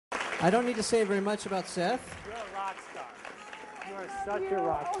I don't need to say very much about Seth. You're a rock star. You are such a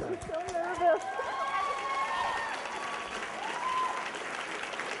rock star. I'm so nervous.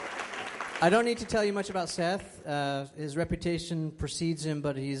 I don't need to tell you much about Seth. His reputation precedes him,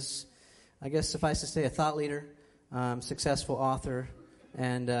 but he's, I guess suffice to say, a thought leader, successful author,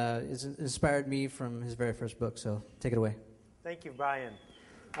 and has inspired me from his very first book. So take it away. Thank you, Brian.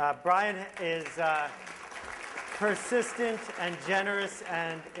 Brian is persistent and generous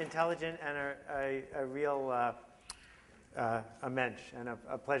and intelligent and a real a mensch and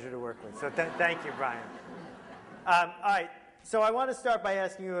a pleasure to work with. So thank you, Brian. All right. So I want to start by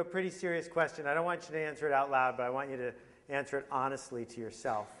asking you a pretty serious question. I don't want you to answer it out loud, but I want you to answer it honestly to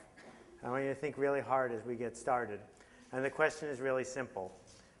yourself. I want you to think really hard as we get started. And the question is really simple.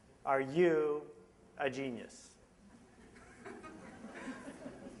 Are you a genius?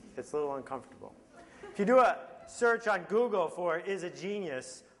 It's a little uncomfortable. If you do a search on Google for "is a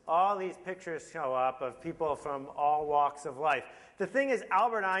genius," all these pictures show up of people from all walks of life. The thing is,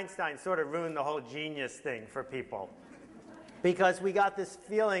 Albert Einstein sort of ruined the whole genius thing for people. Because we got this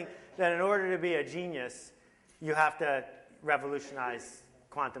feeling that in order to be a genius, you have to revolutionize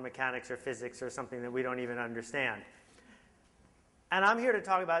quantum mechanics or physics or something that we don't even understand. And I'm here to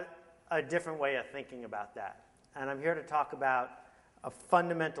talk about a different way of thinking about that. And I'm here to talk about a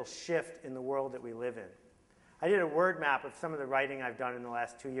fundamental shift in the world that we live in. I did a word map of some of the writing I've done in the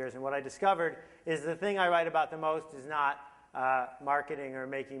last 2 years, and what I discovered is the thing I write about the most is not marketing or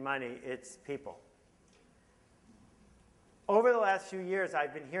making money, it's people. Over the last few years,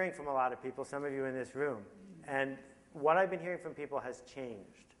 I've been hearing from a lot of people, some of you in this room, and what I've been hearing from people has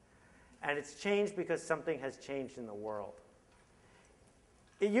changed. And it's changed because something has changed in the world.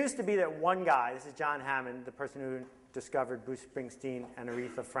 It used to be that one guy, this is John Hammond, the person who discovered Bruce Springsteen and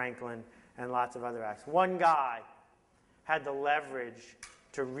Aretha Franklin and lots of other acts, one guy had the leverage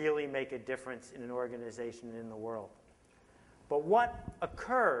to really make a difference in an organization and in the world. But what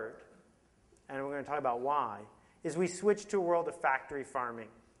occurred, and we're going to talk about why, is we switched to a world of factory farming.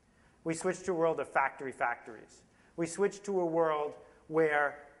 We switched to a world of factories. We switched to a world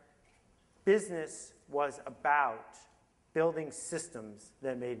where business was about building systems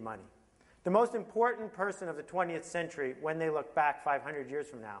that made money. The most important person of the 20th century, when they look back 500 years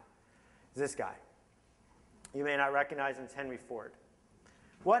from now, is this guy. You may not recognize him as Henry Ford.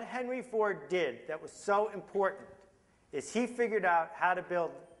 What Henry Ford did that was so important is he figured out how to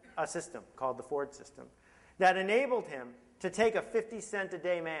build a system called the Ford system that enabled him to take a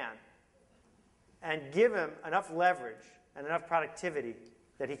 50-cent-a-day man and give him enough leverage and enough productivity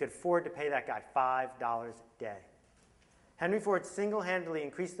that he could afford to pay that guy $5 a day. Henry Ford single-handedly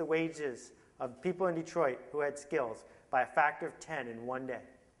increased the wages of people in Detroit who had skills by a factor of 10 in one day.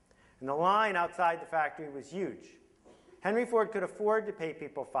 And the line outside the factory was huge. Henry Ford could afford to pay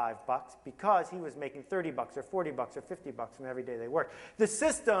people $5 because he was making $30 or $40 or $50 from every day they worked. The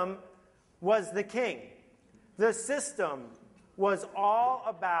system was the king. The system was all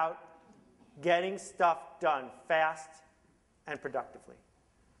about getting stuff done fast and productively.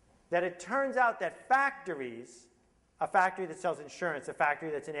 That it turns out that factories, a factory that sells insurance, a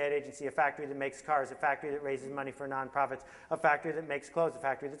factory that's an ad agency, a factory that makes cars, a factory that raises money for nonprofits, a factory that makes clothes, a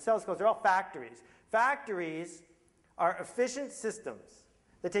factory that sells clothes, they're all factories. Factories are efficient systems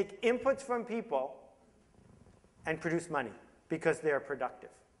that take inputs from people and produce money because they're productive.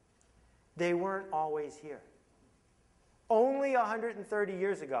 They weren't always here. Only 130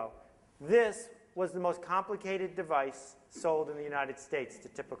 years ago, this was the most complicated device sold in the United States to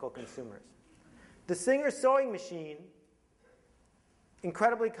typical consumers. The Singer sewing machine,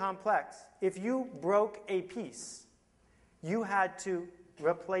 incredibly complex. If you broke a piece, you had to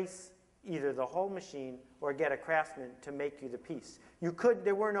replace either the whole machine or get a craftsman to make you the piece.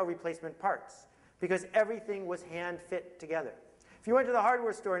 There were no replacement parts because everything was hand fit together. If you went to the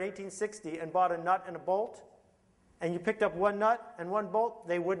hardware store in 1860 and bought a nut and a bolt, and you picked up one nut and one bolt,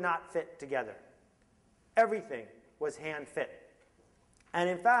 they would not fit together. Everything was hand fit. And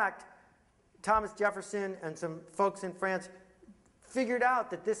in fact, Thomas Jefferson and some folks in France figured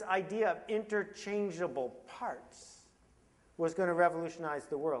out that this idea of interchangeable parts was going to revolutionize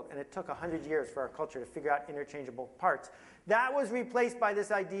the world. And it took 100 years for our culture to figure out interchangeable parts. That was replaced by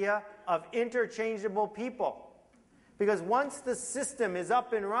this idea of interchangeable people. Because once the system is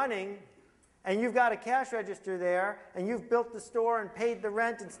up and running, and you've got a cash register there, and you've built the store and paid the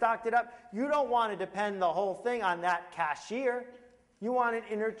rent and stocked it up, you don't want to depend the whole thing on that cashier. You want an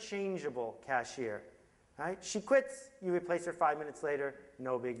interchangeable cashier. Right? She quits, you replace her 5 minutes later,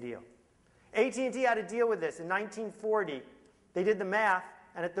 no big deal. AT&T had to deal with this. In 1940, they did the math,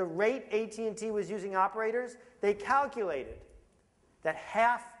 and at the rate AT&T was using operators, they calculated that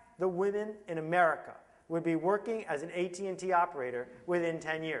half the women in America would be working as an AT&T operator within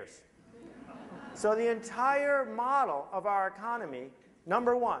 10 years. So the entire model of our economy,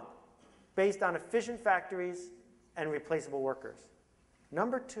 number one, based on efficient factories and replaceable workers.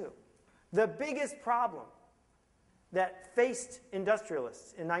 Number two, the biggest problem that faced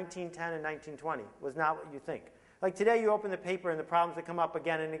industrialists in 1910 and 1920 was not what you think. Like today you open the paper and the problems that come up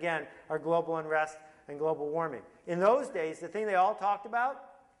again and again are global unrest and global warming. In those days, the thing they all talked about,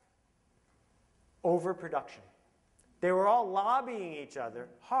 overproduction. They were all lobbying each other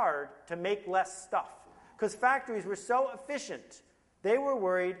hard to make less stuff because factories were so efficient. They were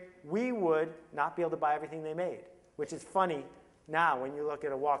worried we would not be able to buy everything they made, which is funny now when you look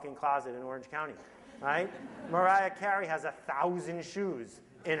at a walk-in closet in Orange County, right? Mariah Carey has 1,000 shoes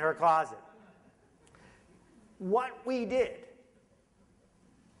in her closet. What we did,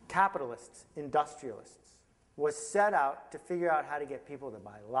 capitalists, industrialists, was set out to figure out how to get people to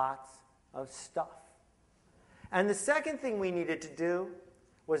buy lots of stuff. And the second thing we needed to do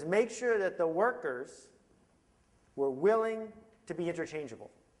was make sure that the workers were willing to be interchangeable,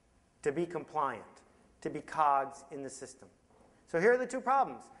 to be compliant, to be cogs in the system. So here are the two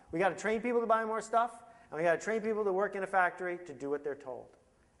problems. We got to train people to buy more stuff, and we got to train people to work in a factory to do what they're told.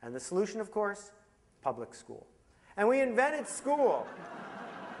 And the solution, of course, public school. And we invented school.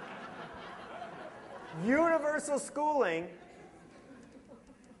 Universal schooling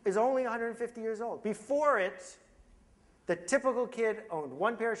is only 150 years old. Before it, the typical kid owned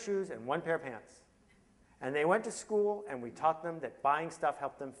one pair of shoes and one pair of pants. And they went to school, and we taught them that buying stuff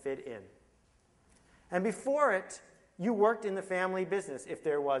helped them fit in. And before it, you worked in the family business, if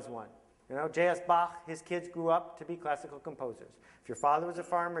there was one. You know, J.S. Bach, his kids grew up to be classical composers. If your father was a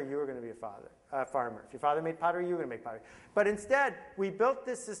farmer, you were going to be a farmer. If your father made pottery, you were going to make pottery. But instead, we built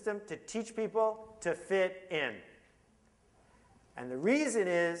this system to teach people to fit in. And the reason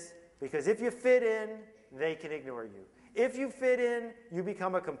is because if you fit in, they can ignore you. If you fit in, you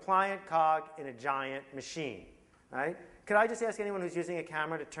become a compliant cog in a giant machine. Right? Could I just ask anyone who's using a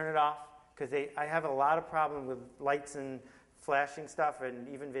camera to turn it off? Because I have a lot of problem with lights and flashing stuff and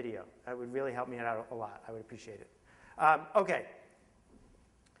even video. That would really help me out a lot. I would appreciate it. Okay.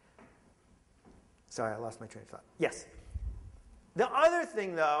 Sorry, I lost my train of thought. Yes. The other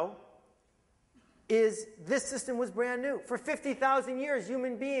thing, though, is this system was brand new. For 50,000 years,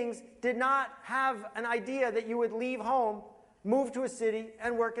 human beings did not have an idea that you would leave home, move to a city,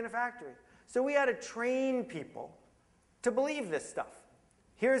 and work in a factory. So we had to train people to believe this stuff.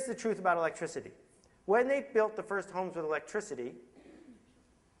 Here's the truth about electricity. When they built the first homes with electricity,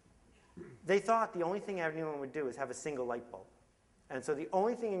 they thought the only thing anyone would do is have a single light bulb. And so the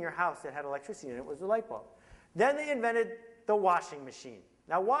only thing in your house that had electricity in it was the light bulb. Then they invented the washing machine.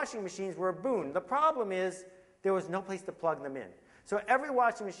 Now, washing machines were a boon. The problem is there was no place to plug them in. So every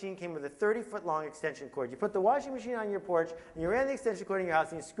washing machine came with a 30-foot long extension cord. You put the washing machine on your porch, and you ran the extension cord in your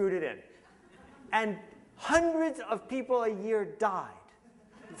house, and you screwed it in. And hundreds of people a year died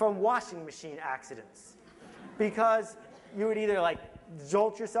from washing machine accidents because you would either like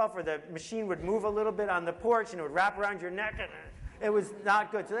jolt yourself or the machine would move a little bit on the porch and it would wrap around your neck and it was not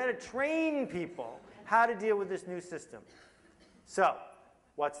good. So they had to train people how to deal with this new system. So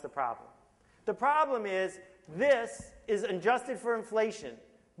what's the problem? The problem is this is adjusted for inflation,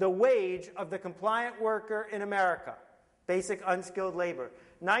 the wage of the compliant worker in America, basic unskilled labor.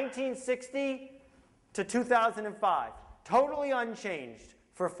 1960 to 2005, totally unchanged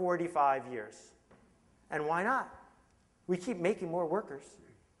for 45 years. And why not? We keep making more workers,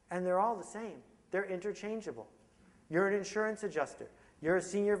 and they're all the same. They're interchangeable. You're an insurance adjuster. You're a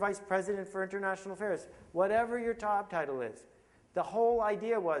senior vice president for international affairs. Whatever your job title is. The whole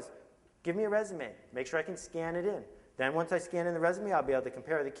idea was, give me a resume. Make sure I can scan it in. Then once I scan in the resume, I'll be able to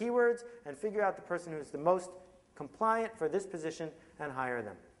compare the keywords and figure out the person who's the most compliant for this position and hire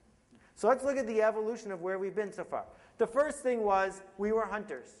them. So let's look at the evolution of where we've been so far. The first thing was we were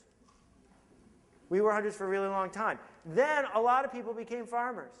hunters. We were hunters for a really long time. Then a lot of people became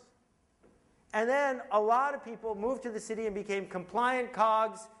farmers. And then a lot of people moved to the city and became compliant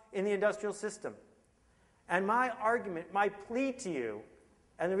cogs in the industrial system. And my argument, my plea to you,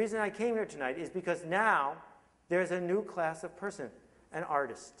 and the reason I came here tonight is because now there's a new class of person, an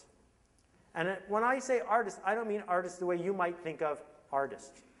artist. And when I say artist, I don't mean artist the way you might think of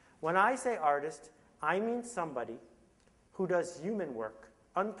artist. When I say artist, I mean somebody who does human work,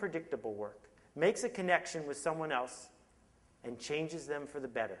 unpredictable work, makes a connection with someone else, and changes them for the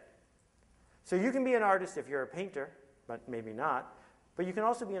better. So you can be an artist if you're a painter, but maybe not. But you can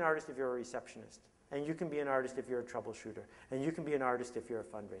also be an artist if you're a receptionist. And you can be an artist if you're a troubleshooter. And you can be an artist if you're a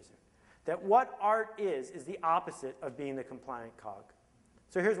fundraiser. That what art is the opposite of being the compliant cog.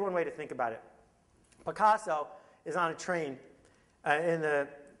 So here's one way to think about it. Picasso is on a train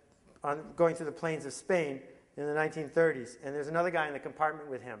going through the plains of Spain in the 1930s, and there's another guy in the compartment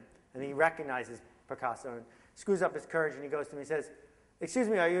with him, and he recognizes Picasso and screws up his courage, and he goes to him and says, "Excuse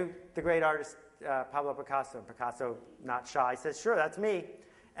me, are you the great artist Pablo Picasso?" And Picasso, not shy, says, "Sure, that's me."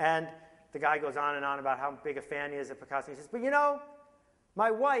 And the guy goes on and on about how big a fan he is of Picasso. He says, "But you know, my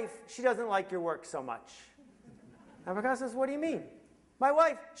wife, she doesn't like your work so much." And Picasso says, "What do you mean?" "My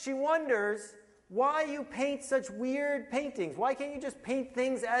wife, she wonders why you paint such weird paintings. Why can't you just paint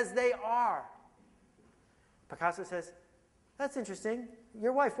things as they are?" Picasso says, "That's interesting.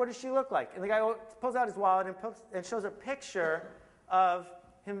 Your wife, what does she look like?" And the guy pulls out his wallet and shows a picture of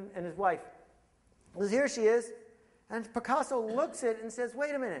him and his wife. He says, "Here she is." And Picasso looks at it and says,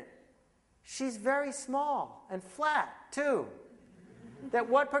 "Wait a minute. She's very small and flat, too." That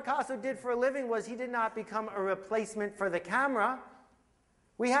what Picasso did for a living was he did not become a replacement for the camera.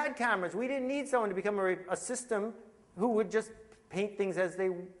 We had cameras. We didn't need someone to become a system who would just paint things as they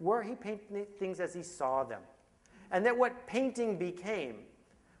were. He painted things as he saw them. And that what painting became,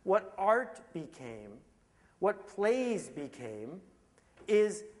 what art became, what plays became,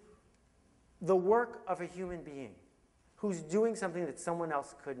 is the work of a human being who's doing something that someone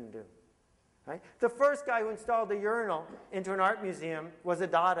else couldn't do. Right? The first guy who installed a urinal into an art museum was a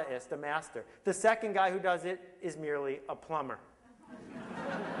Dadaist, a master. The second guy who does it is merely a plumber.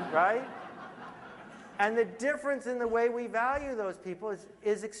 Right? And the difference in the way we value those people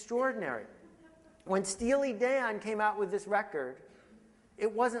is extraordinary. When Steely Dan came out with this record,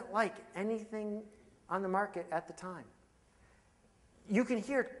 it wasn't like anything on the market at the time. You can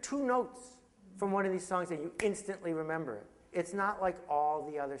hear 2 notes from one of these songs and you instantly remember it. It's not like all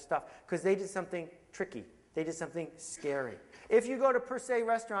the other stuff, because they did something tricky. They did something scary. If you go to Per Se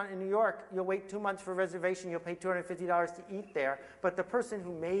restaurant in New York, you'll wait 2 months for a reservation. You'll pay $250 to eat there. But the person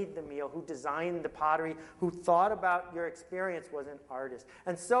who made the meal, who designed the pottery, who thought about your experience was an artist.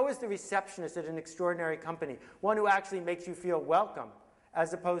 And so is the receptionist at an extraordinary company, one who actually makes you feel welcome,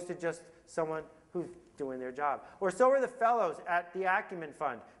 as opposed to just someone who's doing their job. Or so are the fellows at the Acumen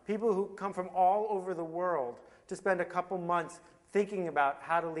Fund, people who come from all over the world to spend a couple months thinking about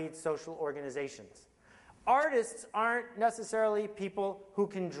how to lead social organizations. Artists aren't necessarily people who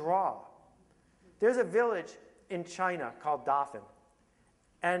can draw. There's a village in China called Dafan.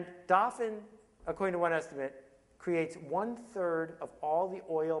 And Dafan, according to one estimate, creates 1/3 of all the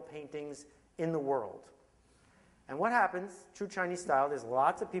oil paintings in the world. And what happens, true Chinese style, there's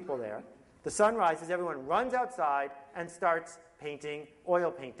lots of people there. The sun rises, everyone runs outside and starts painting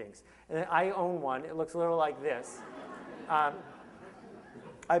oil paintings. And I own one. It looks a little like this.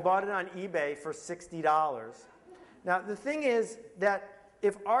 I bought it on eBay for $60. Now, the thing is that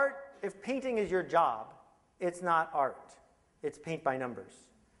if painting is your job, it's not art. It's paint by numbers.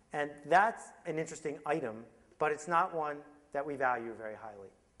 And that's an interesting item, but it's not one that we value very highly,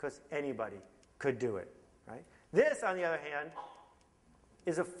 because anybody could do it, right? This, on the other hand,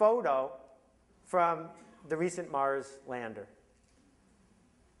 is a photo from the recent Mars lander.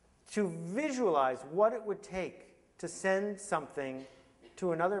 To visualize what it would take to send something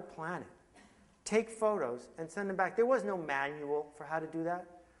to another planet, take photos and send them back. There was no manual for how to do that.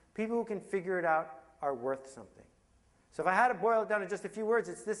 People who can figure it out are worth something. So if I had to boil it down to just a few words,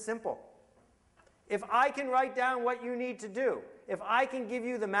 it's this simple. If I can write down what you need to do, if I can give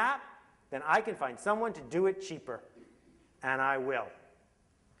you the map, then I can find someone to do it cheaper. And I will.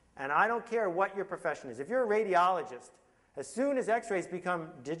 And I don't care what your profession is. If you're a radiologist, as soon as x-rays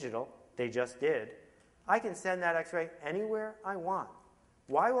become digital, they just did, I can send that x-ray anywhere I want.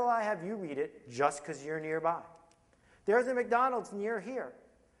 Why will I have you read it just because you're nearby? There's a McDonald's near here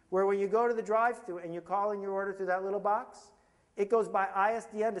where when you go to the drive-thru and you call in your order through that little box, it goes by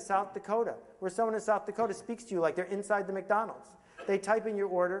ISDN to South Dakota, where someone in South Dakota speaks to you like they're inside the McDonald's. They type in your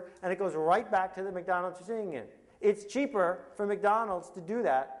order, and it goes right back to the McDonald's you're sitting in. It's cheaper for McDonald's to do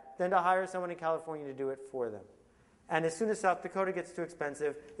that than to hire someone in California to do it for them. And as soon as South Dakota gets too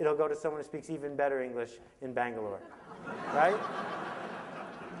expensive, it'll go to someone who speaks even better English in Bangalore. Right?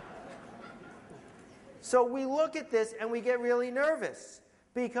 So we look at this and we get really nervous,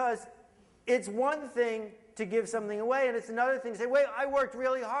 because it's one thing to give something away, and it's another thing to say, wait, I worked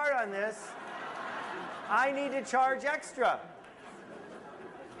really hard on this. I need to charge extra.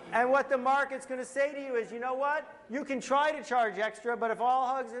 And what the market's going to say to you is, you know what? You can try to charge extra, but if all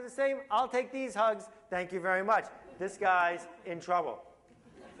hugs are the same, I'll take these hugs. Thank you very much. This guy's in trouble.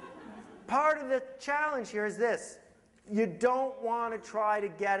 Part of the challenge here is this. You don't want to try to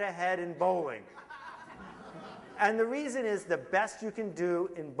get ahead in bowling. And the reason is the best you can do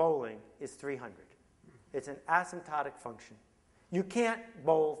in bowling is 300. It's an asymptotic function. You can't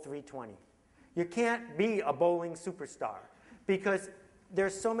bowl 320. You can't be a bowling superstar because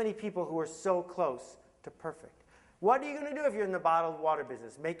there's so many people who are so close to perfect. What are you going to do if you're in the bottled water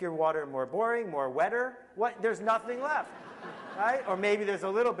business? Make your water more boring, more wetter? What? There's nothing left, right? Or maybe there's a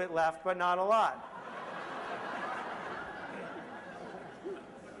little bit left, but not a lot.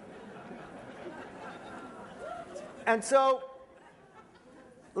 And so,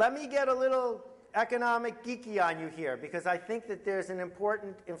 let me get a little economic geeky on you here, because I think that there's an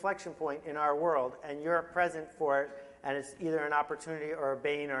important inflection point in our world, and you're present for it, and it's either an opportunity or a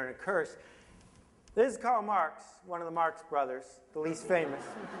bane or a curse. This is Karl Marx, one of the Marx brothers, the least famous.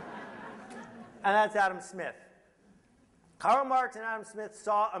 And that's Adam Smith. Karl Marx and Adam Smith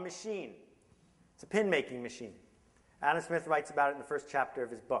saw a machine. It's a pin-making machine. Adam Smith writes about it in the first chapter of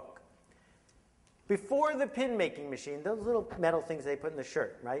his book. Before the pin-making machine, those little metal things they put in the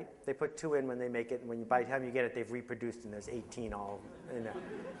shirt, right? They put 2 in when they make it, and by the time you get it, they've reproduced, and there's 18 all in there.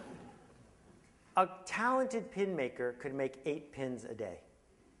 A talented pin maker could make 8 pins a day.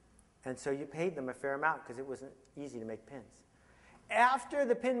 And so you paid them a fair amount because it wasn't easy to make pins. After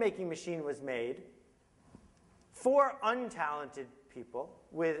the pin-making machine was made, 4 untalented people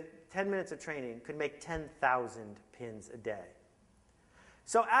with 10 minutes of training could make 10,000 pins a day.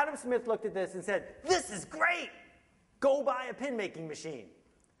 So Adam Smith looked at this and said, "This is great! Go buy a pin-making machine."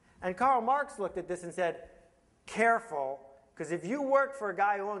 And Karl Marx looked at this and said, "Careful, because if you work for a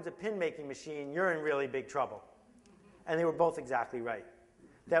guy who owns a pin-making machine, you're in really big trouble." And they were both exactly right.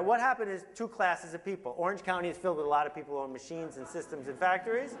 That what happened is 2 classes of people. Orange County is filled with a lot of people who own machines and systems and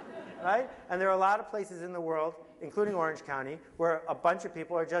factories, right? And there are a lot of places in the world, including Orange County, where a bunch of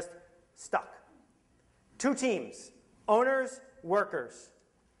people are just stuck. 2 teams, owners, workers.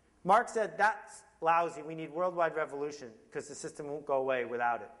 Marx said, that's lousy. We need worldwide revolution because the system won't go away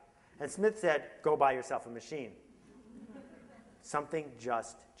without it. And Smith said, go buy yourself a machine. Something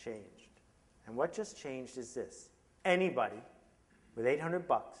just changed. And what just changed is this. Anybody with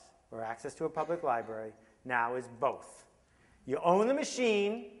 $800 or access to a public library now is both. You own the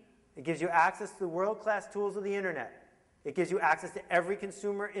machine. It gives you access to the world-class tools of the internet. It gives you access to every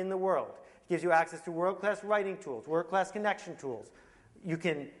consumer in the world. It gives you access to world-class writing tools, world-class connection tools. You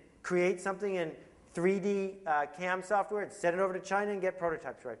can create something in 3D CAM software and send it over to China and get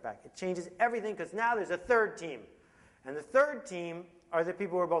prototypes right back. It changes everything because now there's a third team. And the third team are the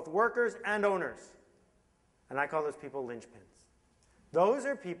people who are both workers and owners. And I call those people linchpins. Those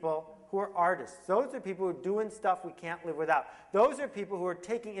are people who are artists. Those are people who are doing stuff we can't live without. Those are people who are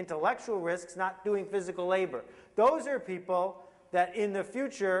taking intellectual risks, not doing physical labor. Those are people that in the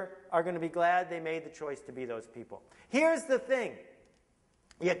future are going to be glad they made the choice to be those people. Here's the thing.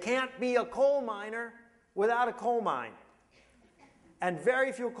 You can't be a coal miner without a coal mine. And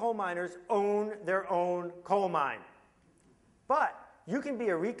very few coal miners own their own coal mine. But you can be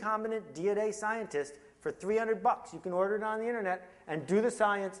a recombinant DNA scientist for $300. You can order it on the internet and do the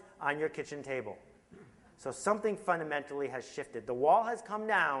science on your kitchen table. So something fundamentally has shifted. The wall has come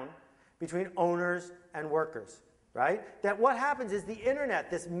down between owners and workers, right? That what happens is the internet,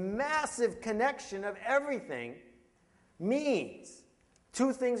 this massive connection of everything, means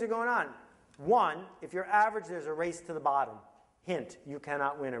 2 things are going on. 1, if you're average, there's a race to the bottom. Hint, you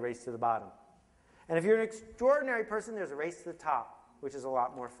cannot win a race to the bottom. And if you're an extraordinary person, there's a race to the top, which is a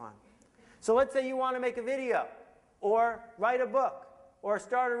lot more fun. So let's say you want to make a video, or write a book, or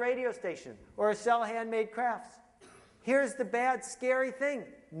start a radio station, or sell handmade crafts. Here's the bad, scary thing.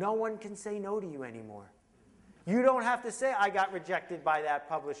 No one can say no to you anymore. You don't have to say, I got rejected by that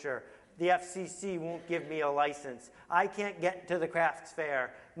publisher. The FCC won't give me a license. I can't get to the crafts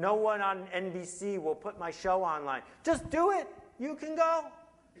fair. No one on NBC will put my show online. Just do it. You can go.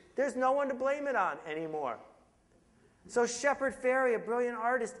 There's no one to blame it on anymore. So Shepard Fairey, a brilliant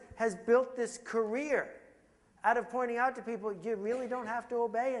artist, has built this career out of pointing out to people, you really don't have to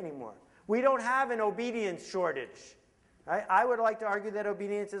obey anymore. We don't have an obedience shortage. Right? I would like to argue that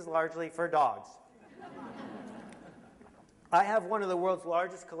obedience is largely for dogs. I have one of the world's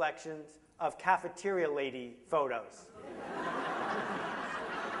largest collections of cafeteria lady photos.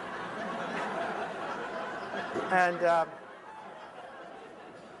 And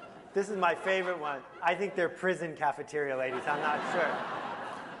this is my favorite one. I think they're prison cafeteria ladies. I'm not sure.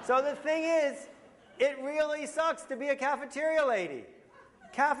 So the thing is, it really sucks to be a cafeteria lady.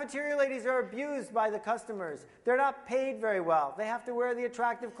 Cafeteria ladies are abused by the customers. They're not paid very well. They have to wear the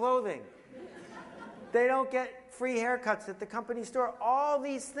attractive clothing. They don't get free haircuts at the company store. All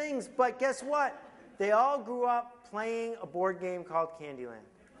these things. But guess what? They all grew up playing a board game called Candyland.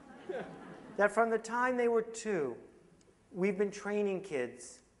 That from the time they were 2, we've been training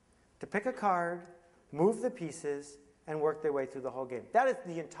kids to pick a card, move the pieces, and work their way through the whole game. That is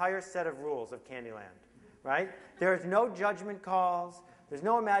the entire set of rules of Candyland, right? There is no judgment calls. There's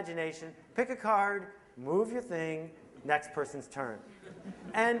no imagination. Pick a card, move your thing, next person's turn.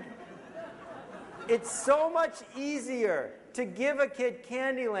 And it's so much easier to give a kid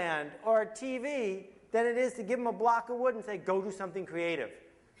Candyland or a TV than it is to give them a block of wood and say, go do something creative.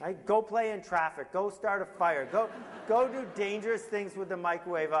 Right? Go play in traffic. Go start a fire. Go do dangerous things with the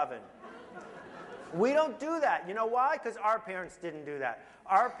microwave oven. We don't do that. You know why? Because our parents didn't do that.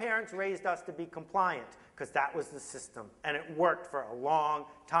 Our parents raised us to be compliant because that was the system. And it worked for a long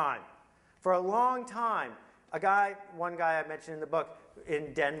time. For a long time, one guy I mentioned in the book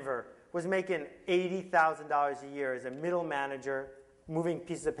in Denver was making $80,000 a year as a middle manager, moving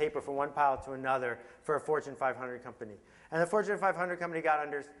pieces of paper from one pile to another for a Fortune 500 company. And the Fortune 500 company got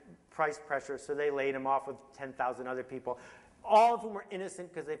under price pressure, so they laid him off with 10,000 other people. All of whom were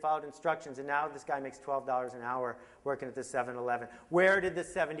innocent because they followed instructions, and now this guy makes $12 an hour working at the 7-Eleven. Where did the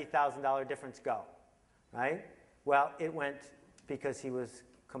 $70,000 difference go? Right? Well, it went because he was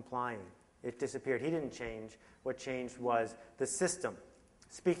complying. It disappeared. He didn't change. What changed was the system.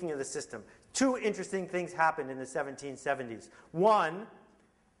 Speaking of the system, two interesting things happened in the 1770s. One,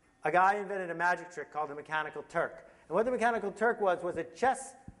 a guy invented a magic trick called the Mechanical Turk. And what the Mechanical Turk was a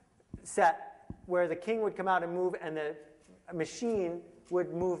chess set where the king would come out and move, and the machine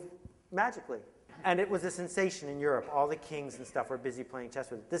would move magically. And it was a sensation in Europe. All the kings and stuff were busy playing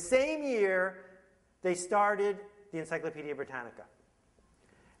chess with it. The same year, they started the Encyclopedia Britannica.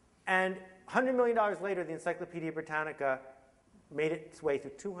 And $100 million later, the Encyclopedia Britannica made its way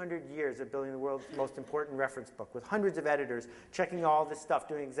through 200 years of building the world's most important reference book with hundreds of editors checking all this stuff,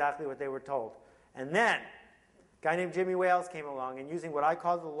 doing exactly what they were told. And then a guy named Jimmy Wales came along and using what I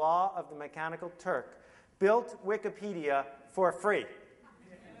call the law of the Mechanical Turk, built Wikipedia for free.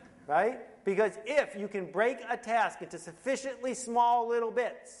 Right? Because if you can break a task into sufficiently small little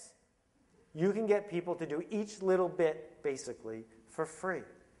bits, you can get people to do each little bit basically for free.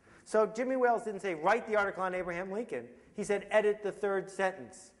 So Jimmy Wales didn't say, write the article on Abraham Lincoln. He said, edit the third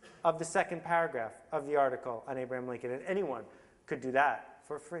sentence of the second paragraph of the article on Abraham Lincoln. And anyone could do that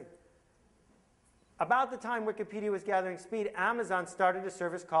for free. About the time Wikipedia was gathering speed, Amazon started a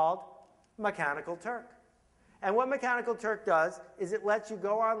service called Mechanical Turk. And what Mechanical Turk does is it lets you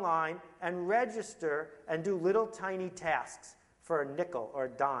go online and register and do little tiny tasks for a nickel or a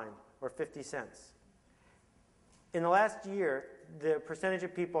dime or 50 cents. In the last year, the percentage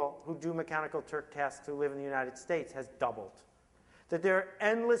of people who do Mechanical Turk tasks who live in the United States has doubled. That there are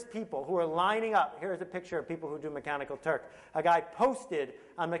endless people who are lining up. Here's a picture of people who do Mechanical Turk. A guy posted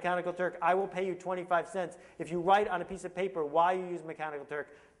on Mechanical Turk, I will pay you 25 cents if you write on a piece of paper why you use Mechanical Turk,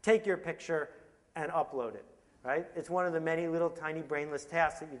 take your picture, and upload it. Right? It's one of the many little tiny brainless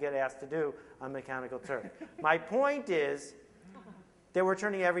tasks that you get asked to do on Mechanical Turk. My point is that we're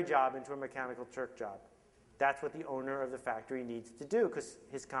turning every job into a Mechanical Turk job. That's what the owner of the factory needs to do because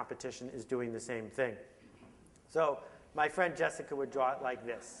his competition is doing the same thing. So my friend Jessica would draw it like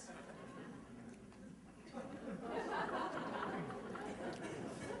this.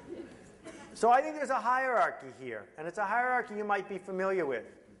 So I think there's a hierarchy here, and it's a hierarchy you might be familiar with.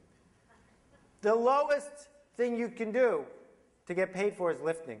 The lowest thing you can do to get paid for is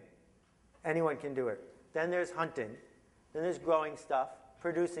lifting. Anyone can do it. Then there's hunting. Then there's growing stuff,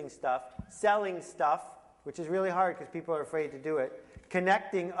 producing stuff, selling stuff, which is really hard because people are afraid to do it,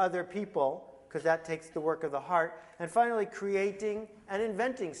 connecting other people, because that takes the work of the heart, and finally creating and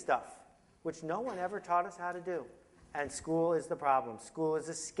inventing stuff, which no one ever taught us how to do. And school is the problem. School is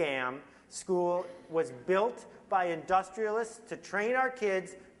a scam. School was built by industrialists to train our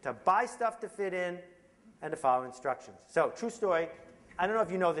kids to buy stuff to fit in and to follow instructions. So, true story. I don't know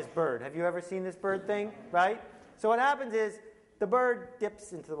if you know this bird. Have you ever seen this bird thing? Right? So what happens is the bird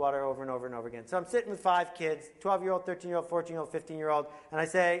dips into the water over and over and over again. So I'm sitting with 5 kids, 12-year-old, 13-year-old, 14-year-old, 15-year-old, and I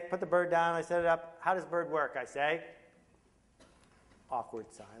say, put the bird down, I set it up. How does bird work? I say. Awkward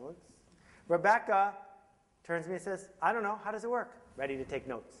silence. Rebecca turns to me and says, I don't know. How does it work? Ready to take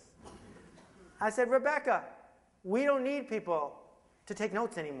notes. I said, Rebecca, we don't need people to take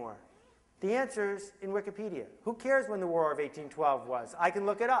notes anymore. The answer's in Wikipedia. Who cares when the War of 1812 was? I can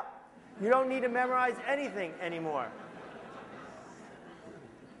look it up. You don't need to memorize anything anymore.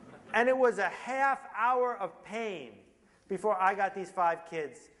 And it was a half hour of pain before I got these 5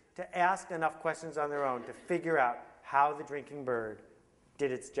 kids to ask enough questions on their own to figure out how the drinking bird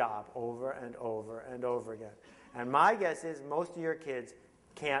did its job over and over and over again. And my guess is most of your kids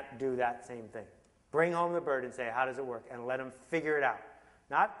can't do that same thing. Bring home the bird and say, how does it work? And let them figure it out.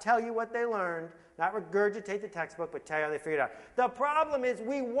 Not tell you what they learned, not regurgitate the textbook, but tell you how they figured it out. The problem is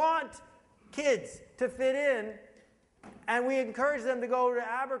we want kids to fit in And we encourage them to go to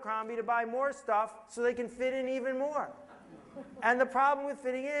Abercrombie to buy more stuff so they can fit in even more. And the problem with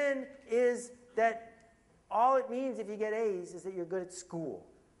fitting in is that all it means if you get A's is that you're good at school.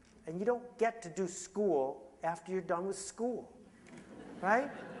 And you don't get to do school after you're done with school. Right?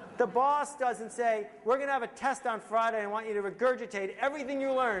 The boss doesn't say, we're going to have a test on Friday and I want you to regurgitate everything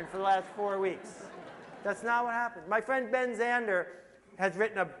you learned for the last 4 weeks. That's not what happens. My friend Ben Zander has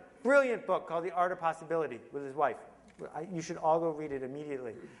written a brilliant book called The Art of Possibility with his wife. You should all go read it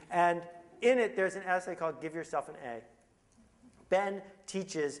immediately. And in it, there's an essay called Give Yourself an A. Ben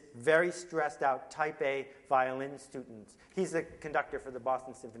teaches very stressed out type A violin students. He's the conductor for the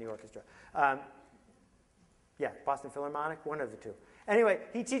Boston Symphony Orchestra. Boston Philharmonic, one of the two. Anyway,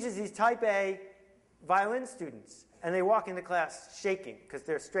 he teaches these type A violin students, and they walk into class shaking because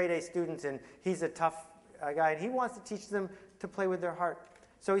they're straight A students, and he's a tough guy, and he wants to teach them to play with their heart.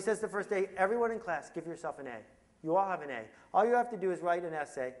 So he says the first day, everyone in class, give yourself an A. You all have an A. All you have to do is write an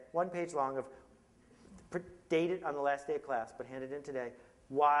essay, 1 page long, date it on the last day of class, but hand it in today,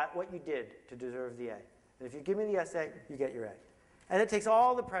 what you did to deserve the A. And if you give me the essay, you get your A. And it takes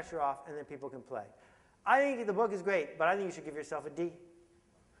all the pressure off, and then people can play. I think the book is great, but I think you should give yourself a D.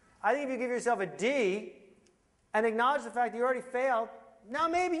 I think if you give yourself a D and acknowledge the fact that you already failed, now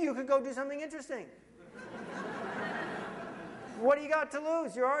maybe you could go do something interesting. What do you got to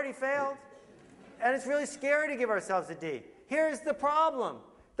lose? You already failed. And it's really scary to give ourselves a D. Here's the problem.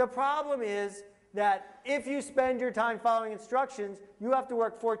 The problem is that if you spend your time following instructions, you have to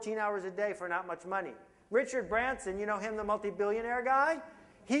work 14 hours a day for not much money. Richard Branson, you know him, the multi-billionaire guy?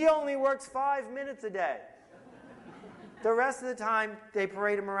 He only works 5 minutes a day. The rest of the time, they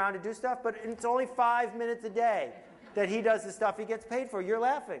parade him around to do stuff, but it's only 5 minutes a day that he does the stuff he gets paid for. You're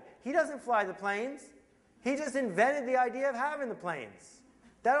laughing. He doesn't fly the planes. He just invented the idea of having the planes.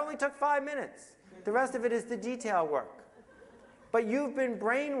 That only took 5 minutes. The rest of it is the detail work. But you've been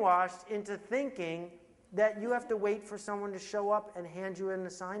brainwashed into thinking that you have to wait for someone to show up and hand you an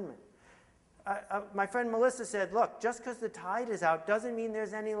assignment. My friend Melissa said, look, just because the tide is out doesn't mean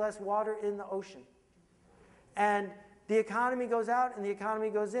there's any less water in the ocean. And the economy goes out and the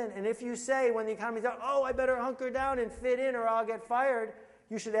economy goes in. And if you say when the economy's out, oh, I better hunker down and fit in or I'll get fired,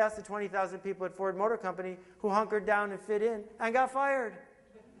 you should ask the 20,000 people at Ford Motor Company who hunkered down and fit in and got fired.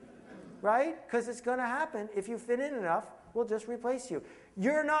 Right? Because it's going to happen. If you fit in enough, we'll just replace you.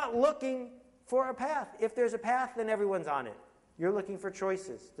 You're not looking for a path. If there's a path, then everyone's on it. You're looking for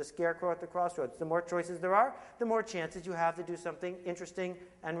choices. The scarecrow at the crossroads. The more choices there are, the more chances you have to do something interesting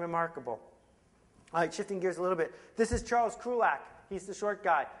and remarkable. All right, shifting gears a little bit. This is Charles Krulak. He's the short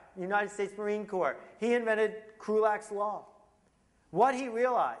guy, United States Marine Corps. He invented Krulak's Law. What he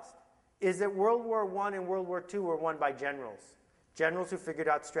realized is that World War I and World War II were won by generals. Generals who figured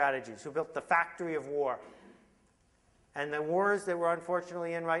out strategies, who built the factory of war. And the wars that we're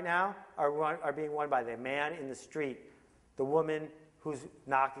unfortunately in right now are being won by the man in the street, the woman who's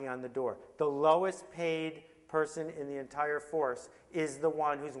knocking on the door. The lowest paid person in the entire force is the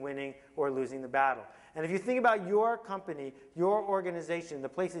one who's winning or losing the battle. And if you think about your company, your organization, the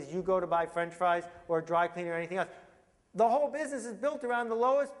places you go to buy French fries or dry cleaning or anything else, the whole business is built around the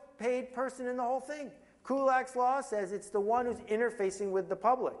lowest paid person in the whole thing. Krulak's Law says it's the one who's interfacing with the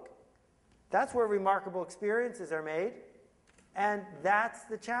public. That's where remarkable experiences are made. And that's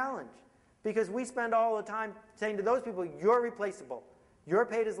the challenge. Because we spend all the time saying to those people, you're replaceable. You're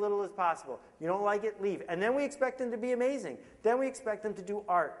paid as little as possible. You don't like it, leave. And then we expect them to be amazing. Then we expect them to do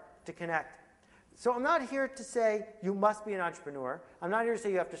art, to connect. So I'm not here to say you must be an entrepreneur. I'm not here to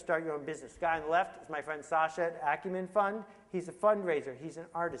say you have to start your own business. The guy on the left is my friend Sasha at Acumen Fund. He's a fundraiser. He's an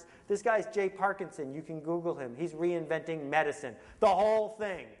artist. This guy's Jay Parkinson. You can Google him. He's reinventing medicine. The whole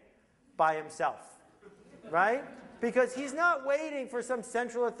thing by himself. Right? Because he's not waiting for some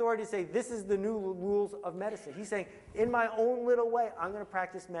central authority to say, this is the new rules of medicine. He's saying, in my own little way, I'm going to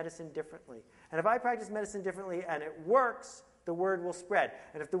practice medicine differently. And if I practice medicine differently and it works, the word will spread.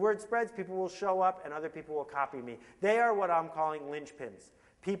 And if the word spreads, people will show up and other people will copy me. They are what I'm calling linchpins.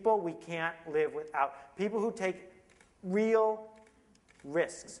 People we can't live without. People who take real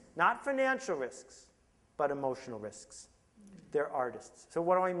risks. Not financial risks, but emotional risks. They're artists. So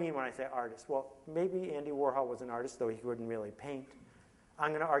what do I mean when I say artist? Well, maybe Andy Warhol was an artist, though he wouldn't really paint. I'm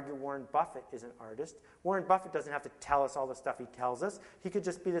going to argue Warren Buffett is an artist. Warren Buffett doesn't have to tell us all the stuff he tells us. He could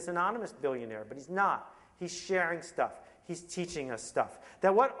just be this anonymous billionaire, but he's not. He's sharing stuff. He's teaching us stuff.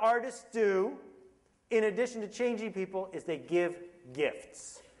 That what artists do, in addition to changing people, is they give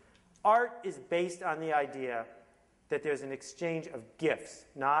gifts. Art is based on the idea that there's an exchange of gifts,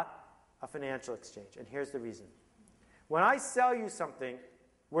 not a financial exchange. And here's the reason. When I sell you something,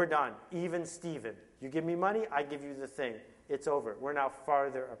 We're done. Even Steven. You give me money, I give you the thing. It's over. We're now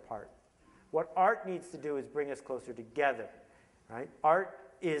farther apart. What art needs to do is bring us closer together. Right? Art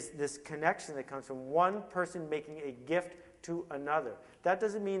is this connection that comes from one person making a gift to another. That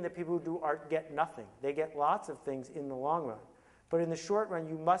doesn't mean that people who do art get nothing. They get lots of things in the long run. But in the short run,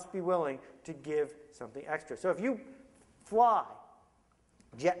 you must be willing to give something extra. So if you fly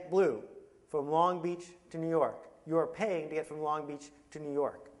JetBlue from Long Beach to New York, you are paying to get from Long Beach to New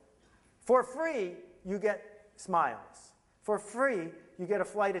York. For free, you get smiles. For free, you get a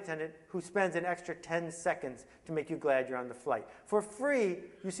flight attendant who spends an extra 10 seconds to make you glad you're on the flight. For free,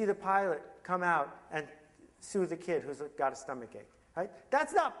 you see the pilot come out and soothe the kid who's got a stomachache. Right?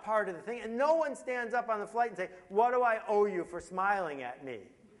 That's not part of the thing. And no one stands up on the flight and say, what do I owe you for smiling at me?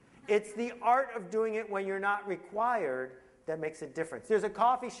 It's the art of doing it when you're not required that makes a difference. There's a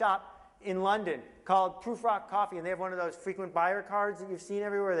coffee shop in London called Proof Rock Coffee, and they have one of those frequent buyer cards that you've seen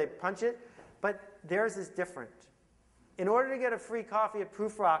everywhere. They punch it. But theirs is different. In order to get a free coffee at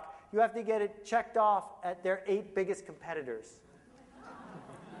Proof Rock, you have to get it checked off at their 8 biggest competitors.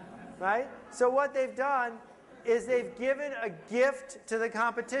 Right? So what they've done is they've given a gift to the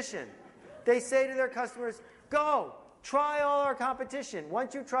competition. They say to their customers, go, try all our competition.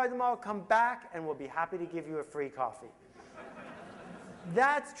 Once you've tried them all, come back and we'll be happy to give you a free coffee.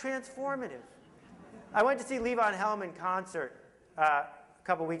 That's transformative. I went to see Levon Helm in concert a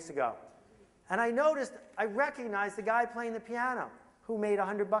couple weeks ago. And I recognized the guy playing the piano who made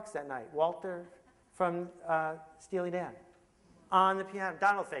 $100 that night, Walter from Steely Dan. On the piano.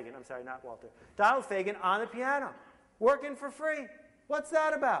 Donald Fagen, I'm sorry, not Walter. Donald Fagen on the piano, working for free. What's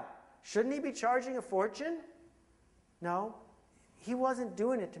that about? Shouldn't he be charging a fortune? No. He wasn't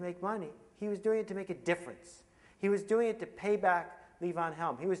doing it to make money. He was doing it to make a difference. He was doing it to pay back Levon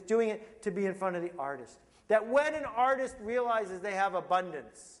Helm. He was doing it to be in front of the artist. That when an artist realizes they have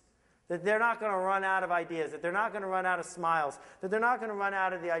abundance, that they're not going to run out of ideas, that they're not going to run out of smiles, that they're not going to run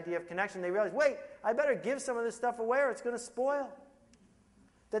out of the idea of connection, they realize, wait, I better give some of this stuff away or it's going to spoil.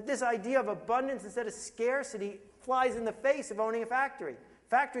 That this idea of abundance instead of scarcity flies in the face of owning a factory.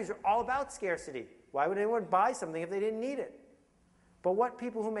 Factories are all about scarcity. Why would anyone buy something if they didn't need it? But what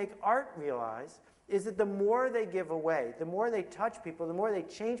people who make art realize is that the more they give away, the more they touch people, the more they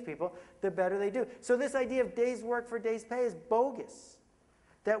change people, the better they do. So this idea of day's work for day's pay is bogus.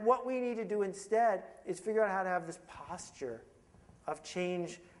 That what we need to do instead is figure out how to have this posture of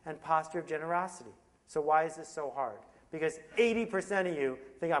change and posture of generosity. So why is this so hard? Because 80% of you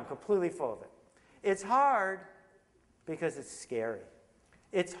think I'm completely full of it. It's hard because it's scary.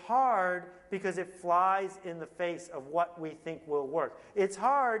 It's hard because it flies in the face of what we think will work. It's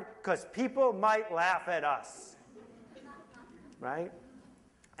hard because people might laugh at us. Right?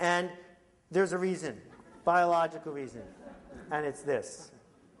 And there's a reason, biological reason, and it's this.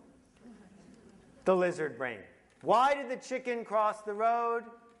 The lizard brain. Why did the chicken cross the road?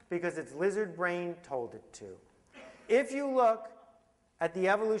 Because its lizard brain told it to. If you look at the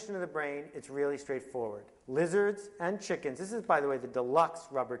evolution of the brain, it's really straightforward. Lizards and chickens. This is, by the way, the deluxe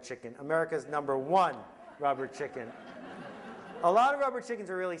rubber chicken, America's #1 rubber chicken. A lot of rubber chickens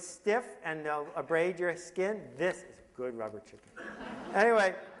are really stiff and they'll abrade your skin. This is good rubber chicken.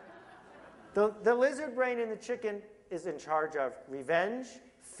 Anyway, the lizard brain in the chicken is in charge of revenge,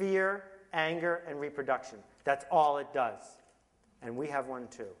 fear, anger, and reproduction. That's all it does. And we have one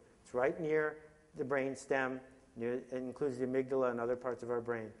too. It's right near the brain stem. It includes the amygdala and other parts of our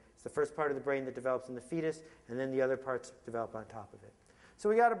brain. It's the first part of the brain that develops in the fetus, and then the other parts develop on top of it. So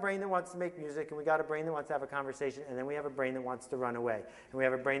we got a brain that wants to make music, and we got a brain that wants to have a conversation, and then we have a brain that wants to run away. And we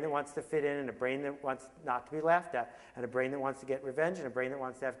have a brain that wants to fit in, and a brain that wants not to be laughed at, and a brain that wants to get revenge, and a brain that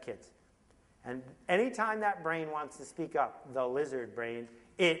wants to have kids. And anytime that brain wants to speak up, the lizard brain,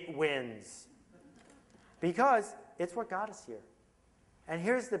 it wins. Because it's what got us here. And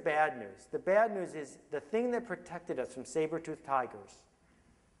here's the bad news. The bad news is the thing that protected us from saber-toothed tigers,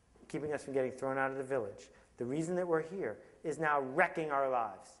 keeping us from getting thrown out of the village, the reason that we're here is now wrecking our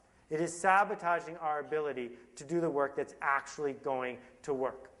lives. It is sabotaging our ability to do the work that's actually going to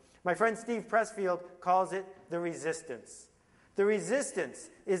work. My friend Steve Pressfield calls it the resistance. The resistance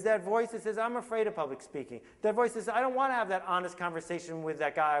is that voice that says, I'm afraid of public speaking. That voice that says, I don't want to have that honest conversation with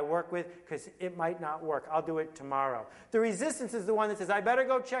that guy I work with because it might not work. I'll do it tomorrow. The resistance is the one that says, I better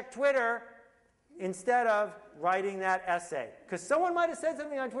go check Twitter instead of writing that essay. Because someone might have said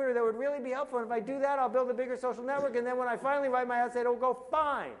something on Twitter that would really be helpful. And if I do that, I'll build a bigger social network. And then when I finally write my essay, it'll go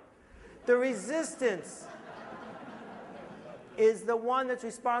fine. The resistance is the one that's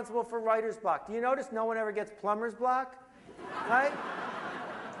responsible for writer's block. Do you notice no one ever gets plumber's block? Right?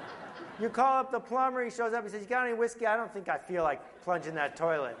 You call up the plumber, he shows up, he says, you got any whiskey? I don't think I feel like plunging that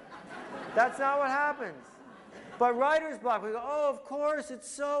toilet. That's not what happens. But writer's block, we go, oh, of course, it's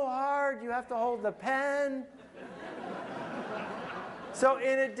so hard. You have to hold the pen. So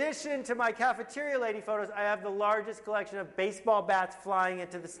in addition to my cafeteria lady photos, I have the largest collection of baseball bats flying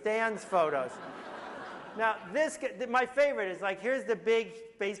into the stands photos. Now, my favorite is like, here's the big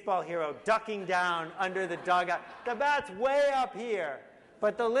baseball hero ducking down under the dugout. The bat's way up here.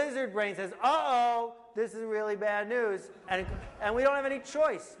 But the lizard brain says, uh-oh, this is really bad news. And we don't have any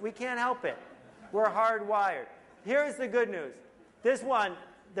choice. We can't help it. We're hardwired. Here's the good news. This one,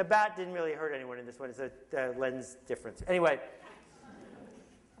 the bat didn't really hurt anyone in this one. It's a lens difference. Anyway,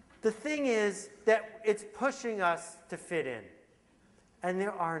 the thing is that it's pushing us to fit in. And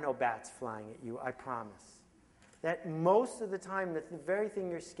there are no bats flying at you, I promise. That most of the time, the very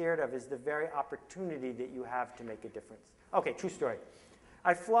thing you're scared of is the very opportunity that you have to make a difference. Okay, true story.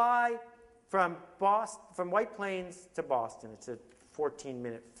 I fly from White Plains to Boston. It's a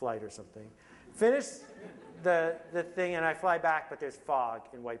 14-minute flight or something. Finish the thing, and I fly back, but there's fog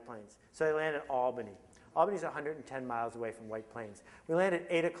in White Plains. So I land in Albany. Albany's 110 miles away from White Plains. We land at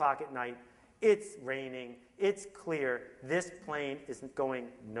 8 o'clock at night. It's raining. It's clear. This plane isn't going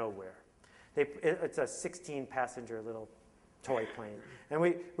nowhere. It's a 16-passenger little toy plane. And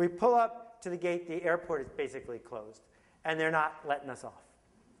we pull up to the gate. The airport is basically closed. And they're not letting us off.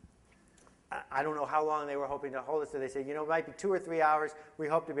 I don't know how long they were hoping to hold us. So they say, it might be 2 or 3 hours. We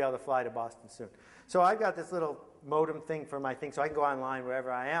hope to be able to fly to Boston soon. So I've got this little modem thing for my thing, so I can go online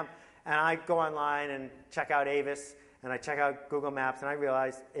wherever I am. And I go online and check out Avis. And I check out Google Maps, and I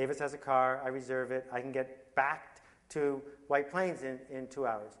realize Avis has a car. I reserve it. I can get back to White Plains in 2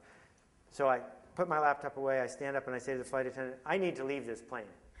 hours. So I put my laptop away. I stand up, and I say to the flight attendant, I need to leave this plane.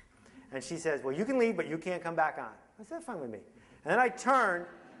 And she says, well, you can leave, but you can't come back on. I said, fine with me. And then I turn.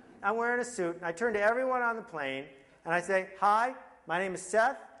 I'm wearing a suit. And I turn to everyone on the plane, and I say, hi, my name is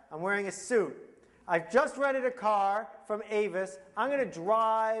Seth. I'm wearing a suit. I've just rented a car from Avis. I'm going to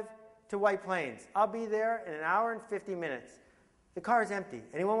drive to White Plains. I'll be there in 1 hour and 50 minutes. The car is empty.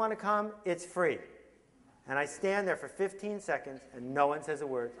 Anyone want to come? It's free. And I stand there for 15 seconds, and no one says a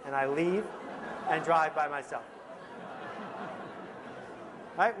word. And I leave and drive by myself.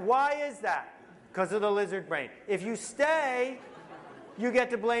 Right? Why is that? Because of the lizard brain. If you stay, you get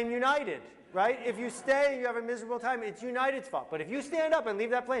to blame United. Right? If you stay and you have a miserable time, it's United's fault. But if you stand up and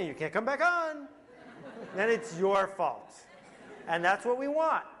leave that plane, you can't come back on, then it's your fault. And that's what we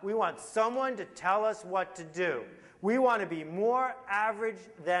want. We want someone to tell us what to do. We want to be more average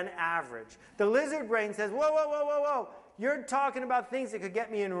than average. The lizard brain says, whoa, whoa, whoa, whoa, whoa. You're talking about things that could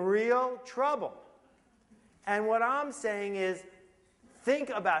get me in real trouble. And what I'm saying is,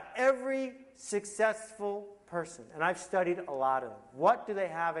 think about every successful person. And I've studied a lot of them. What do they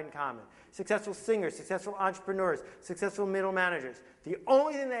have in common? Successful singers, successful entrepreneurs, successful middle managers. The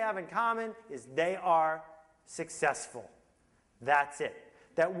only thing they have in common is they are successful. That's it.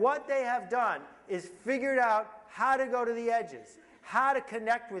 That what they have done is figured out how to go to the edges, how to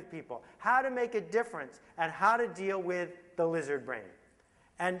connect with people, how to make a difference, and how to deal with the lizard brain.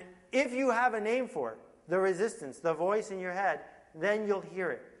 And if you have a name for it, the resistance, the voice in your head, then you'll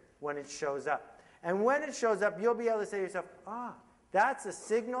hear it when it shows up. And when it shows up, you'll be able to say to yourself, that's a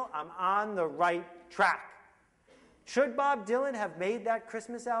signal I'm on the right track. Should Bob Dylan have made that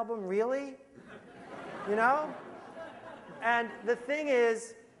Christmas album, really? And the thing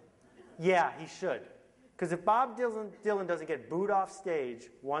is, yeah, he should. Because if Bob Dylan doesn't get booed off stage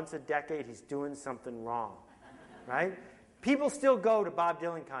once a decade, he's doing something wrong, right? People still go to Bob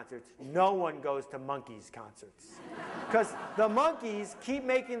Dylan concerts. No one goes to Monkees concerts. Because the Monkees keep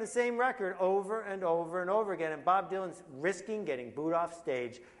making the same record over and over and over again, and Bob Dylan's risking getting booed off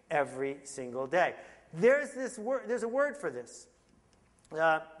stage every single day. There's a word for this.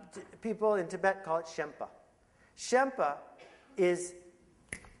 People in Tibet call it Shempa. Shempa is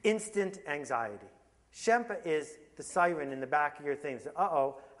instant anxiety. Shempa is the siren in the back of your thing. So,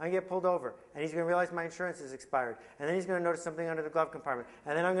 I'm going to get pulled over. And he's going to realize my insurance is expired. And then he's going to notice something under the glove compartment.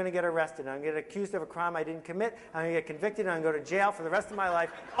 And then I'm going to get arrested. I'm going to get accused of a crime I didn't commit. I'm going to get convicted. And I'm going to go to jail for the rest of my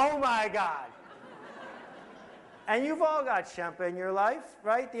life. Oh, my God. And you've all got Shempa in your life,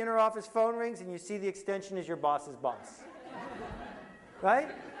 right? The inner office phone rings, and you see the extension is your boss's boss. Right?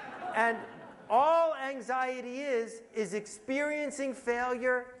 And all anxiety is experiencing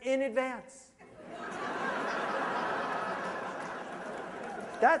failure in advance.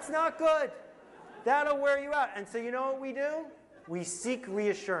 That's not good. That'll wear you out. And so you know what we do? We seek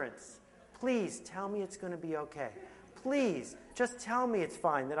reassurance. Please tell me it's going to be okay. please, just tell me it's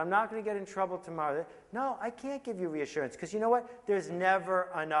fine, that I'm not going to get in trouble tomorrow. No, I can't give you reassurance, because you know what? There's never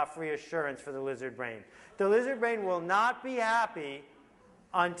enough reassurance for the lizard brain. The lizard brain will not be happy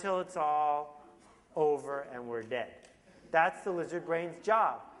until it's all over and we're dead. That's the lizard brain's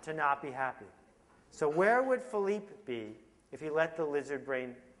job, to not be happy. So where would Philippe be if he let the lizard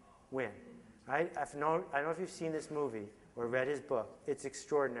brain win? Right? I don't know if you've seen this movie or read his book. It's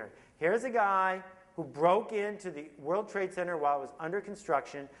extraordinary. Here's a guy who broke into the World Trade Center while it was under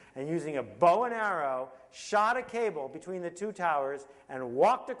construction and using a bow and arrow, shot a cable between the two towers and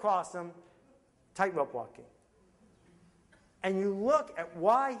walked across them, tightrope walking. And you look at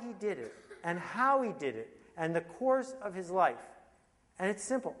why he did it and how he did it and the course of his life. And it's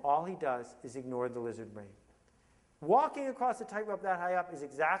simple. All he does is ignore the lizard brain. Walking across a tightrope that high up is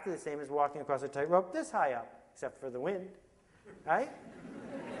exactly the same as walking across a tightrope this high up, except for the wind. Right?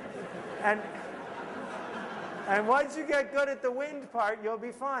 And once you get good at the wind part, you'll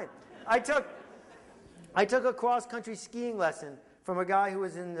be fine. I took a cross-country skiing lesson from a guy who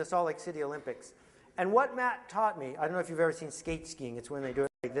was in the Salt Lake City Olympics. And what Matt taught me, I don't know if you've ever seen skate skiing. It's when they do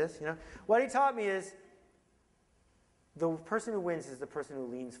it like this, you know. What he taught me is the person who wins is the person who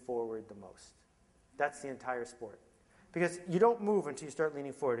leans forward the most. That's the entire sport. Because you don't move until you start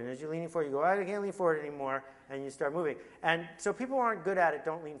leaning forward. And as you're leaning forward, you go, I can't lean forward anymore, and you start moving. And so people who aren't good at it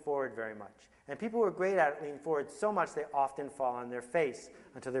don't lean forward very much. And people who are great at it lean forward so much they often fall on their face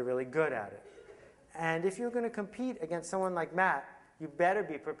until they're really good at it. And if you're going to compete against someone like Matt, you better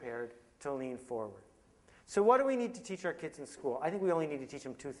be prepared to lean forward. So what do we need to teach our kids in school? I think we only need to teach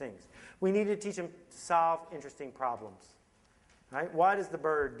them two things. We need to teach them to solve interesting problems. Right? Why does the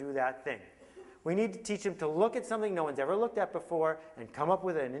bird do that thing? We need to teach them to look at something no one's ever looked at before and come up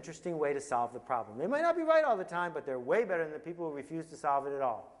with an interesting way to solve the problem. They might not be right all the time, but they're way better than the people who refuse to solve it at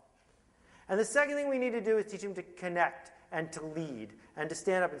all. And the second thing we need to do is teach them to connect and to lead and to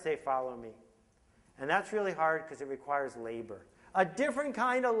stand up and say, follow me. And that's really hard because it requires labor. A different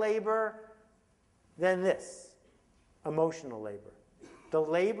kind of labor than this, emotional labor. The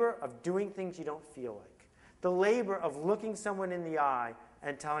labor of doing things you don't feel like. The labor of looking someone in the eye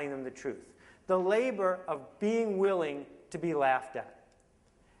and telling them the truth. The labor of being willing to be laughed at.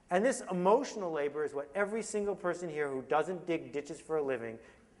 And this emotional labor is what every single person here who doesn't dig ditches for a living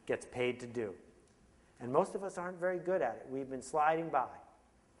gets paid to do. And most of us aren't very good at it. We've been sliding by.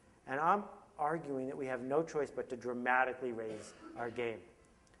 And I'm arguing that we have no choice but to dramatically raise our game.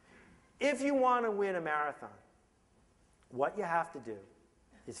 If you want to win a marathon, what you have to do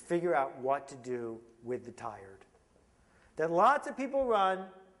is figure out what to do with the tired. That lots of people run,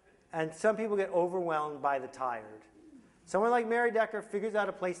 and some people get overwhelmed by the tired. Someone like Mary Decker figures out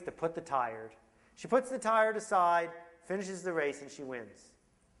a place to put the tired. She puts the tired aside, finishes the race, and she wins.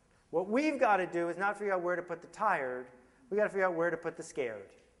 What we've got to do is not figure out where to put the tired. We've got to figure out where to put the scared.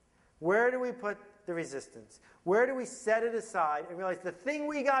 Where do we put the resistance? Where do we set it aside and realize the thing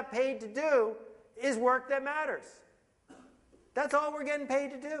we got paid to do is work that matters? That's all we're getting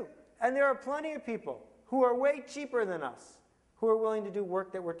paid to do. And there are plenty of people who are way cheaper than us who are willing to do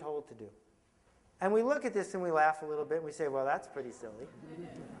work that we're told to do. And we look at this and we laugh a little bit and we say, well, that's pretty silly.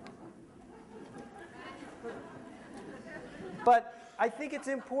 But I think it's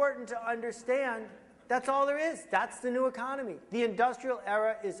important to understand that's all there is. That's the new economy. The industrial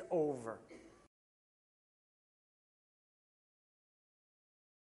era is over.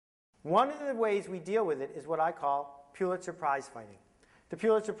 One of the ways we deal with it is what I call Pulitzer Prize fighting. The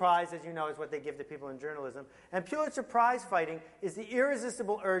Pulitzer Prize, as you know, is what they give to people in journalism. And Pulitzer Prize fighting is the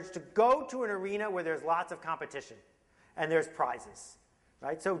irresistible urge to go to an arena where there's lots of competition and there's prizes.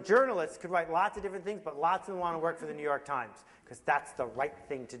 Right? So journalists could write lots of different things, but lots of them want to work for the New York Times because that's the right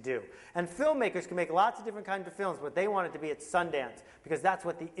thing to do. And filmmakers can make lots of different kinds of films, but they want it to be at Sundance because that's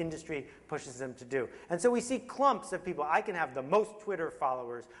what the industry pushes them to do. And so we see clumps of people. I can have the most Twitter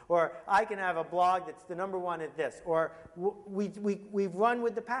followers, or I can have a blog that's the #1 at this, or we run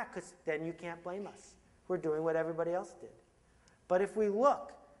with the pack because then you can't blame us. We're doing what everybody else did. But if we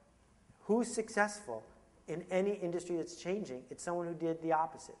look, who's successful in any industry that's changing, it's someone who did the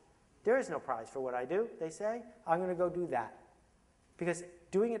opposite. There is no prize for what I do, they say. I'm going to go do that. Because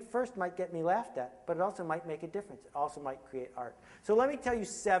doing it first might get me laughed at, but it also might make a difference. It also might create art. So let me tell you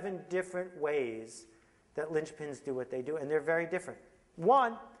 7 different ways that Linchpins do what they do, and they're very different.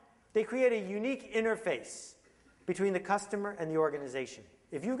 1, they create a unique interface between the customer and the organization.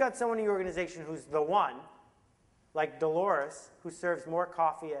 If you've got someone in your organization who's the one, like Dolores, who serves more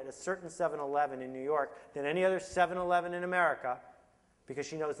coffee at a certain 7-Eleven in New York than any other 7-Eleven in America, because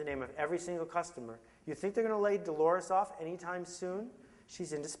she knows the name of every single customer, you think they're going to lay Dolores off anytime soon?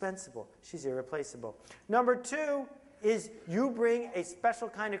 She's indispensable. She's irreplaceable. Number 2, is you bring a special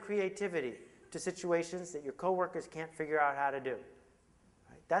kind of creativity to situations that your coworkers can't figure out how to do.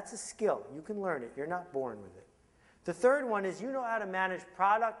 Right? That's a skill. You can learn it. You're not born with it. The third one is you know how to manage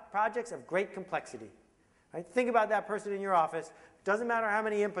projects of great complexity. Right? Think about that person in your office. Doesn't matter how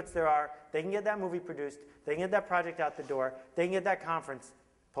many inputs there are, they can get that movie produced, they can get that project out the door, they can get that conference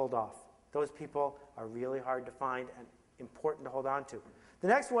pulled off. Those people are really hard to find and important to hold on to. The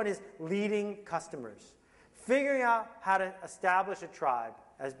next one is leading customers. Figuring out how to establish a tribe,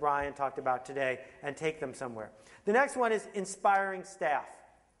 as Brian talked about today, and take them somewhere. The next one is inspiring staff.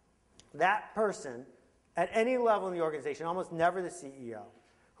 That person, at any level in the organization, almost never the CEO,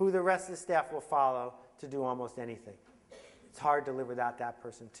 who the rest of the staff will follow to do almost anything. It's hard to live without that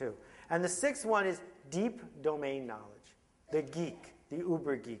person too. And the sixth one is deep domain knowledge. The geek, the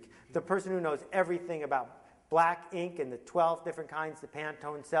uber geek, the person who knows everything about black ink and the 12 different kinds the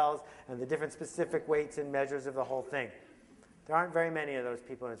Pantone sells and the different specific weights and measures of the whole thing. There aren't very many of those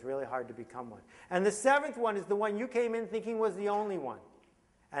people, and it's really hard to become one. And the seventh one is the one you came in thinking was the only one,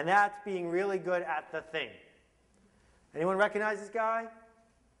 and that's being really good at the thing. Anyone recognize this guy?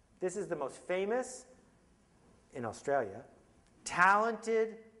 This is the most famous, in Australia,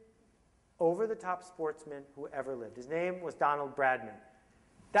 talented, over-the-top sportsman who ever lived. His name was Donald Bradman.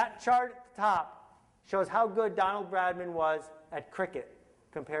 That chart at the top shows how good Donald Bradman was at cricket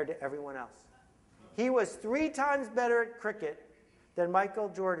compared to everyone else. He was 3 times better at cricket than Michael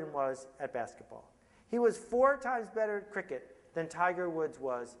Jordan was at basketball. He was 4 times better at cricket than Tiger Woods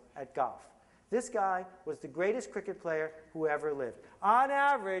was at golf. This guy was the greatest cricket player who ever lived. On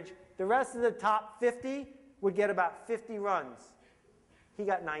average, the rest of the top 50 would get about 50 runs. He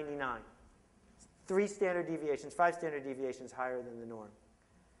got 99. 5 standard deviations higher than the norm.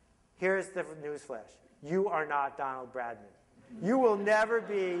 Here's the news flash. You are not Donald Bradman. You will never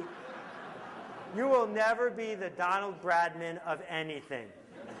be the Donald Bradman of anything.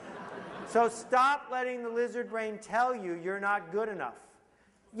 So stop letting the lizard brain tell you you're not good enough.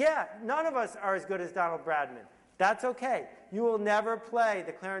 Yeah, none of us are as good as Donald Bradman. That's okay. You will never play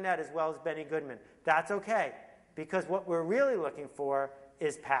the clarinet as well as Benny Goodman. That's okay. Because what we're really looking for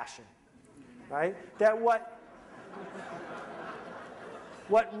is passion. Right? That what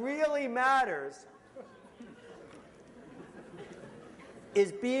really matters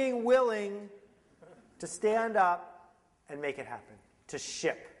is being willing to stand up and make it happen, to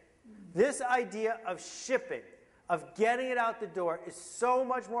ship. This idea of shipping, of getting it out the door, is so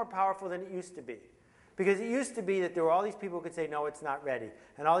much more powerful than it used to be. Because it used to be that there were all these people who could say, no, it's not ready.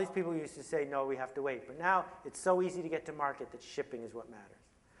 And all these people used to say, no, we have to wait. But now it's so easy to get to market that shipping is what matters.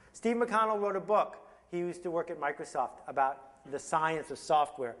 Steve McConnell wrote a book. He used to work at Microsoft about the science of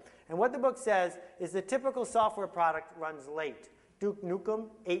software. And what the book says is the typical software product runs late. Duke Nukem,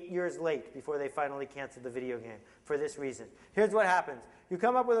 8 years late before they finally canceled the video game for this reason. Here's what happens. You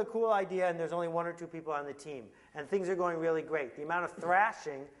come up with a cool idea and there's only 1 or 2 people on the team. And things are going really great. The amount of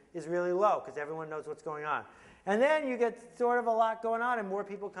thrashing is really low because everyone knows what's going on. And then you get sort of a lot going on and more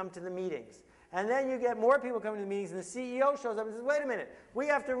people come to the meetings. And then you get more people coming to the meetings, and the CEO shows up and says, wait a minute, we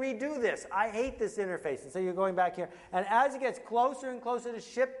have to redo this. I hate this interface. And so you're going back here. And as it gets closer and closer to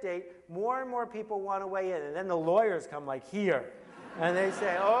ship date, more and more people want to weigh in. And then the lawyers come like here. And they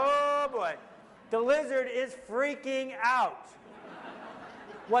say, oh boy, the lizard is freaking out.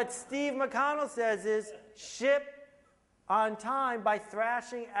 What Steve McConnell says is ship on time by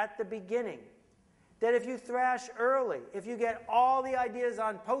thrashing at the beginning. That if you thrash early, if you get all the ideas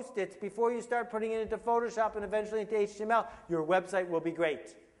on Post-its before you start putting it into Photoshop and eventually into HTML, your website will be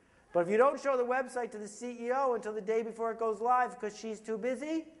great. But if you don't show the website to the CEO until the day before it goes live because she's too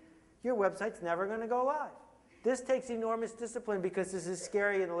busy, your website's never going to go live. This takes enormous discipline because this is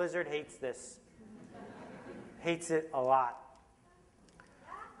scary and the lizard hates this. Hates it a lot.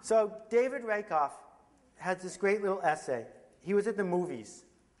 So David Rakoff has this great little essay. He was at the movies,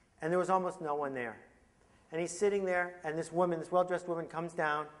 and there was almost no one there. And he's sitting there, and this woman, this well-dressed woman, comes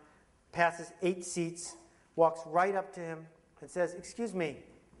down, passes 8 seats, walks right up to him, and says, excuse me,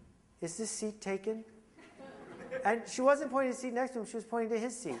 is this seat taken? And she wasn't pointing to the seat next to him, she was pointing to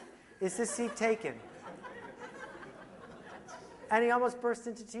his seat. Is this seat taken? And he almost burst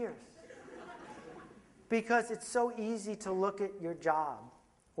into tears. Because it's so easy to look at your job,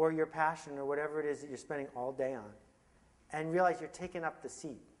 or your passion, or whatever it is that you're spending all day on, and realize you're taking up the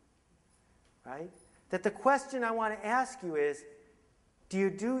seat. Right? That the question I want to ask you is, do you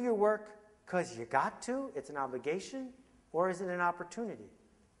do your work because you got to, it's an obligation, or is it an opportunity?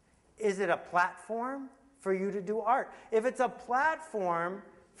 Is it a platform for you to do art? If it's a platform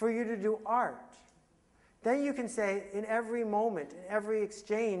for you to do art, then you can say in every moment, in every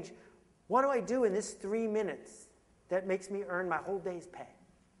exchange, what do I do in this 3 minutes that makes me earn my whole day's pay?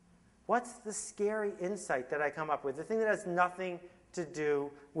 What's the scary insight that I come up with? The thing that has nothing to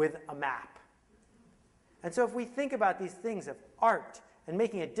do with a map. And so if we think about these things of art and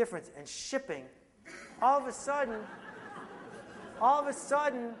making a difference and shipping, all of a sudden,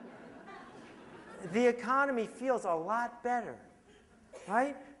 the economy feels a lot better,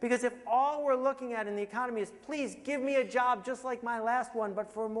 right? Because if all we're looking at in the economy is, please give me a job just like my last one,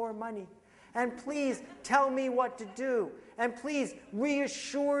 but for more money, and please tell me what to do, and please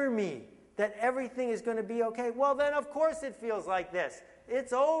reassure me that everything is going to be okay, well, then of course it feels like this.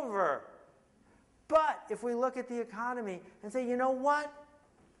 It's over. But if we look at the economy and say, you know what?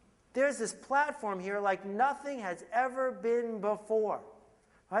 There's this platform here like nothing has ever been before,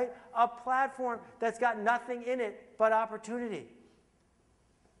 right? A platform that's got nothing in it but opportunity.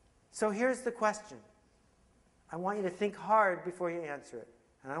 So here's the question. I want you to think hard before you answer it.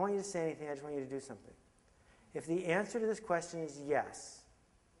 And I don't want you to say anything, I just want you to do something. If the answer to this question is yes,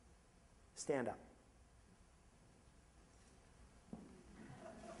 stand up.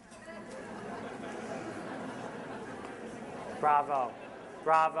 Bravo.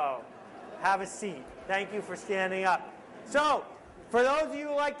 Bravo. Have a seat. Thank you for standing up. So, for those of you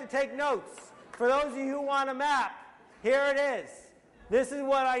who like to take notes, for those of you who want a map, here it is. This is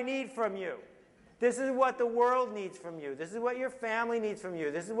what I need from you. This is what the world needs from you. This is what your family needs from you.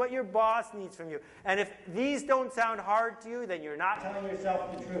 This is what your boss needs from you. And if these don't sound hard to you, then you're not telling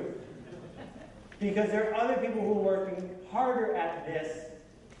yourself the truth. Because there are other people who are working harder at this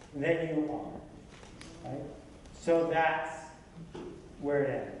than you are. Right? So that's where it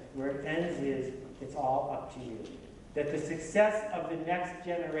ends. Where it ends is it's all up to you. That the success of the next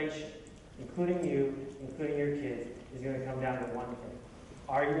generation, including you, including your kids, is going to come down to one thing.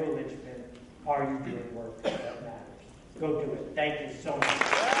 Are you a linchpin? Are you doing work that matters? Go do it. Thank you so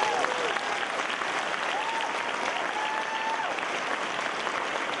much.